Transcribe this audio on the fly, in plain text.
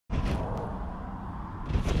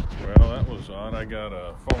goes on. I got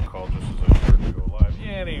a phone call just as I started to go live.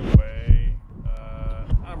 Anyway,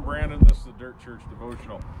 I'm Brandon. This is the Dirt Church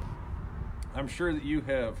Devotional. I'm sure that you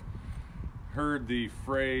have heard the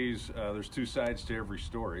phrase, there's two sides to every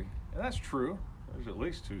story. And that's true. There's at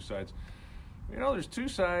least two sides. You know, there's two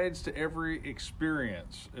sides to every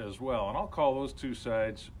experience as well. And I'll call those two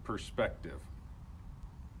sides perspective.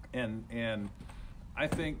 And I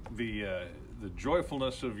think the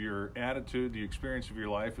joyfulness of your attitude, the experience of your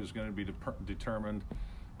life is going to be determined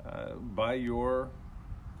by your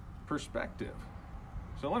perspective.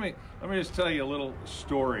 So let me just tell you a little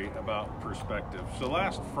story about perspective. So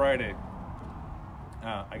last Friday,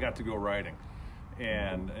 I got to go riding,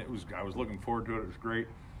 and I was looking forward to it. It was great.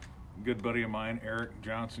 A good buddy of mine, Eric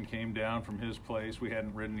Johnson, came down from his place. We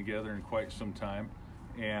hadn't ridden together in quite some time,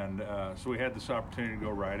 and so we had this opportunity to go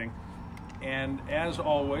riding. And as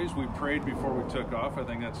always, we prayed before we took off. I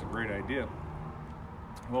think that's a great idea.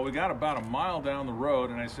 Well, we got about a mile down the road,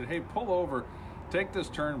 and I said, hey, pull over, take this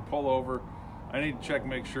turn and pull over. I need to check,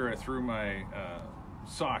 make sure I threw my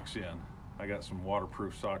socks in. I got some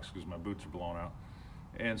waterproof socks because my boots are blown out.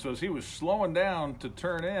 And so as he was slowing down to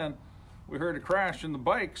turn in, we heard a crash, and the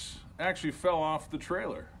bikes actually fell off the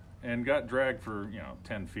trailer and got dragged for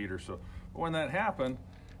 10 feet or so. But when that happened,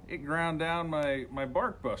 it ground down my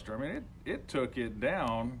bark buster. I mean, it took it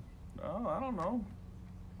down, I don't know,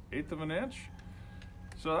 1/8 of an inch.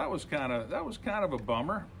 So that was kind of a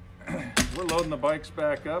bummer. We're loading the bikes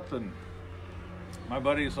back up, and my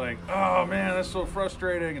buddy's like, oh man, that's so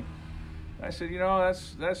frustrating. And I said,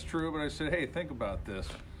 that's true, but I said, hey, think about this.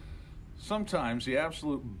 Sometimes the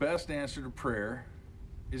absolute best answer to prayer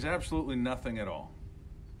is absolutely nothing at all.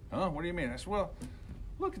 Huh? What do you mean? I said, well,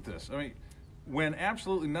 look at this. I mean, when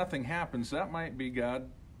absolutely nothing happens, that might be God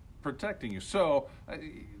protecting you. So,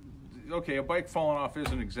 okay, a bike falling off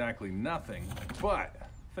isn't exactly nothing, but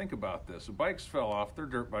think about this. The bikes fell off. They're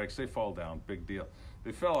dirt bikes. They fall down. Big deal.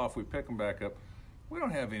 They fell off. We pick them back up. We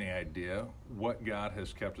don't have any idea what God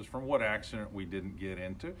has kept us from, what accident we didn't get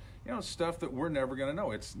into. Stuff that we're never going to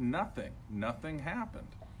know. It's nothing. Nothing happened.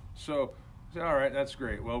 So, all right, that's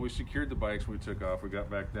great. Well, we secured the bikes. We took off. We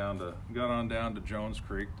got on down to Jones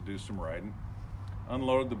Creek to do some riding.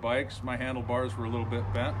 Unloaded the bikes. My handlebars were a little bit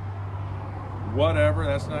bent. Whatever,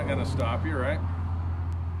 that's not going to stop you, right?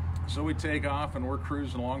 So we take off and we're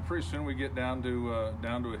cruising along. Pretty soon we get down to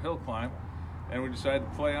a hill climb, and we decide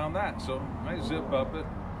to play on that. So I zip up it.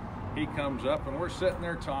 He comes up, and we're sitting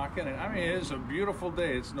there talking. And I mean, it is a beautiful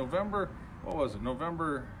day. It's November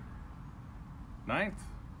 9th?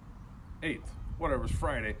 8th, whatever, it's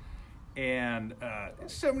Friday. And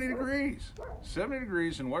it's 70 degrees. 70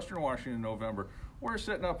 degrees in Western Washington in November. We're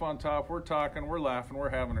sitting up on top, we're talking, we're laughing, we're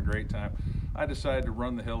having a great time. I decided to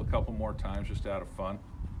run the hill a couple more times just out of fun.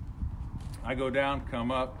 I go down,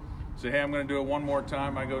 come up, say, hey, I'm going to do it one more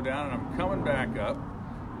time. I go down, and I'm coming back up,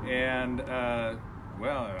 and, I don't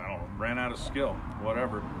know, ran out of skill,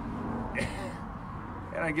 whatever.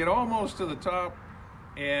 And I get almost to the top,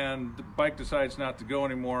 and the bike decides not to go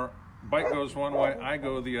anymore. Bike goes one way, I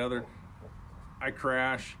go the other. I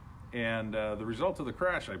crash, and the result of the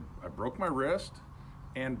crash, I broke my wrist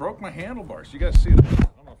and broke my handlebars. You guys see that? I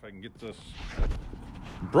don't know if I can get this.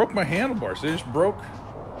 Broke my handlebars. They just broke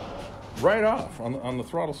right off on the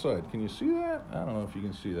throttle side. Can you see that? I don't know if you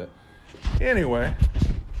can see that. Anyway,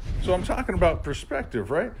 so I'm talking about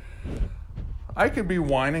perspective, right? I could be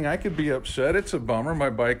whining. I could be upset. It's a bummer. My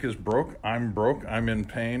bike is broke. I'm in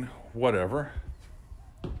pain, whatever.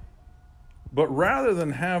 But rather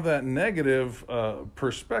than have that negative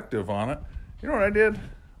perspective on it, you know what I did?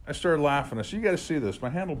 I started laughing. I said, you got to see this. My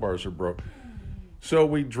handlebars are broke. So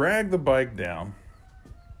we drag the bike down,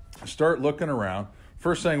 start looking around.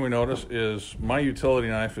 First thing we notice is my utility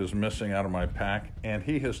knife is missing out of my pack, and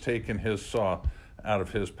he has taken his saw out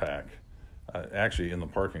of his pack, actually in the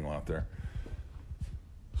parking lot there.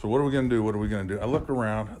 So what are we going to do? I look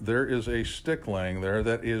around. There is a stick laying there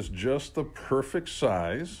that is just the perfect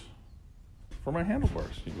size for my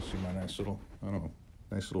handlebars. You can see my nice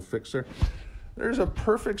little fix there. There's a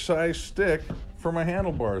perfect size stick for my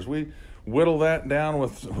handlebars. We whittle that down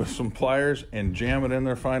with some pliers and jam it in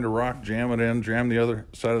there, find a rock, jam it in, jam the other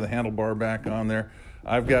side of the handlebar back on there.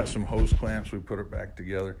 I've got some hose clamps. We put it back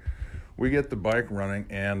together. We get the bike running,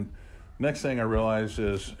 and next thing I realize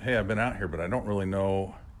is, hey, I've been out here, but I don't really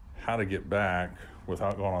know how to get back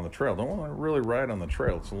without going on the trail. Don't want to really ride on the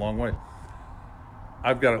trail. It's a long way.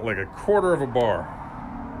 I've got it like a quarter of a bar,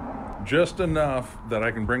 just enough that I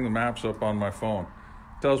can bring the maps up on my phone.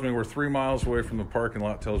 Tells me we're 3 miles away from the parking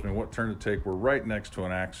lot, tells me what turn to take. We're right next to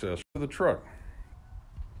an access for the truck.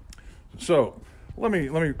 So let me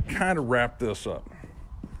kind of wrap this up.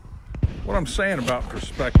 What I'm saying about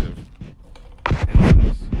perspective is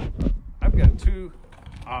this. I've got two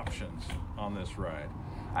options on this ride.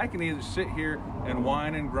 I can either sit here and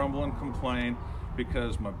whine and grumble and complain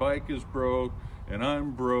because my bike is broke and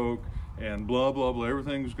I'm broke and blah, blah, blah,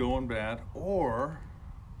 everything's going bad, or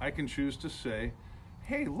I can choose to say,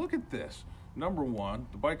 hey, look at this. Number one,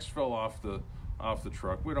 the bikes fell off the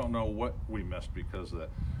truck. We don't know what we missed because of that.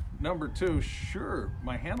 Number two, sure,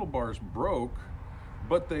 my handlebars broke,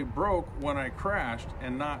 but they broke when I crashed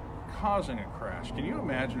and not causing a crash. Can you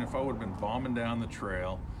imagine if I would have been bombing down the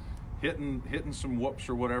trail, hitting some whoops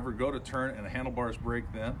or whatever, go to turn and the handlebars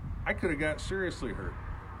break then? I could have got seriously hurt.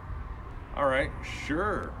 All right,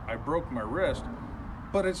 sure, I broke my wrist,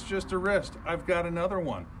 but it's just a wrist. I've got another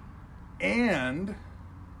one. And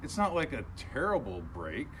it's not like a terrible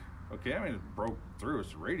break. Okay, I mean, it broke through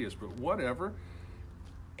its radius, but whatever.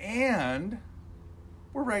 And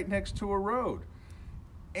we're right next to a road.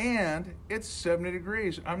 And it's 70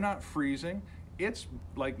 degrees. I'm not freezing. It's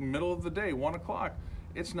like middle of the day, 1 o'clock.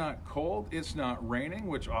 It's not cold. It's not raining,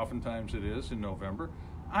 which oftentimes it is in November.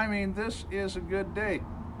 I mean, this is a good day.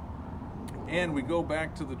 And we go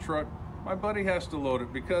back to the truck. My buddy has to load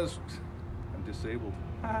it because I'm disabled.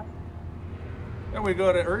 Then we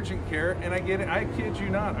go to urgent care, and I get it. I kid you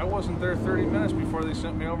not, I wasn't there 30 minutes before they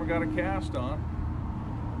sent me over and got a cast on.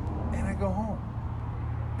 And I go home.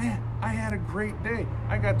 Man, I had a great day.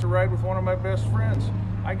 I got to ride with one of my best friends.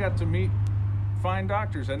 I got to meet fine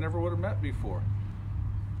doctors I never would have met before.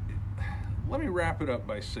 Let me wrap it up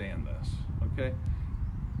by saying this, okay?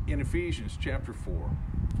 In Ephesians chapter 4.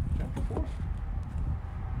 Chapter 4?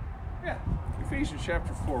 Yeah, Ephesians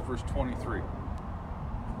chapter 4, verse 23.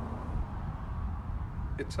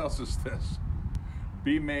 It tells us this: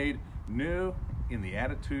 be made new in the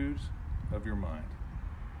attitudes of your mind.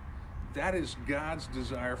 That is God's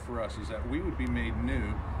desire for us, is that we would be made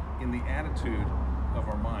new in the attitude of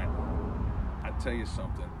our mind. I tell you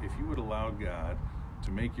something, if you would allow God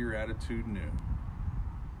to make your attitude new,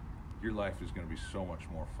 your life is going to be so much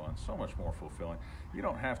more fun, so much more fulfilling. You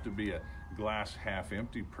don't have to be a glass half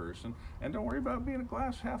empty person, and don't worry about being a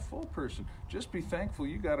glass half full person. Just be thankful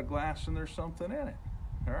you got a glass and there's something in it.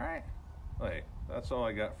 All right? Hey, that's all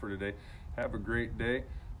I got for today. Have a great day.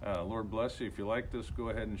 Lord bless you. If you like this, go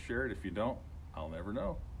ahead and share it. If you don't, I'll never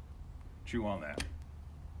know. Chew on that.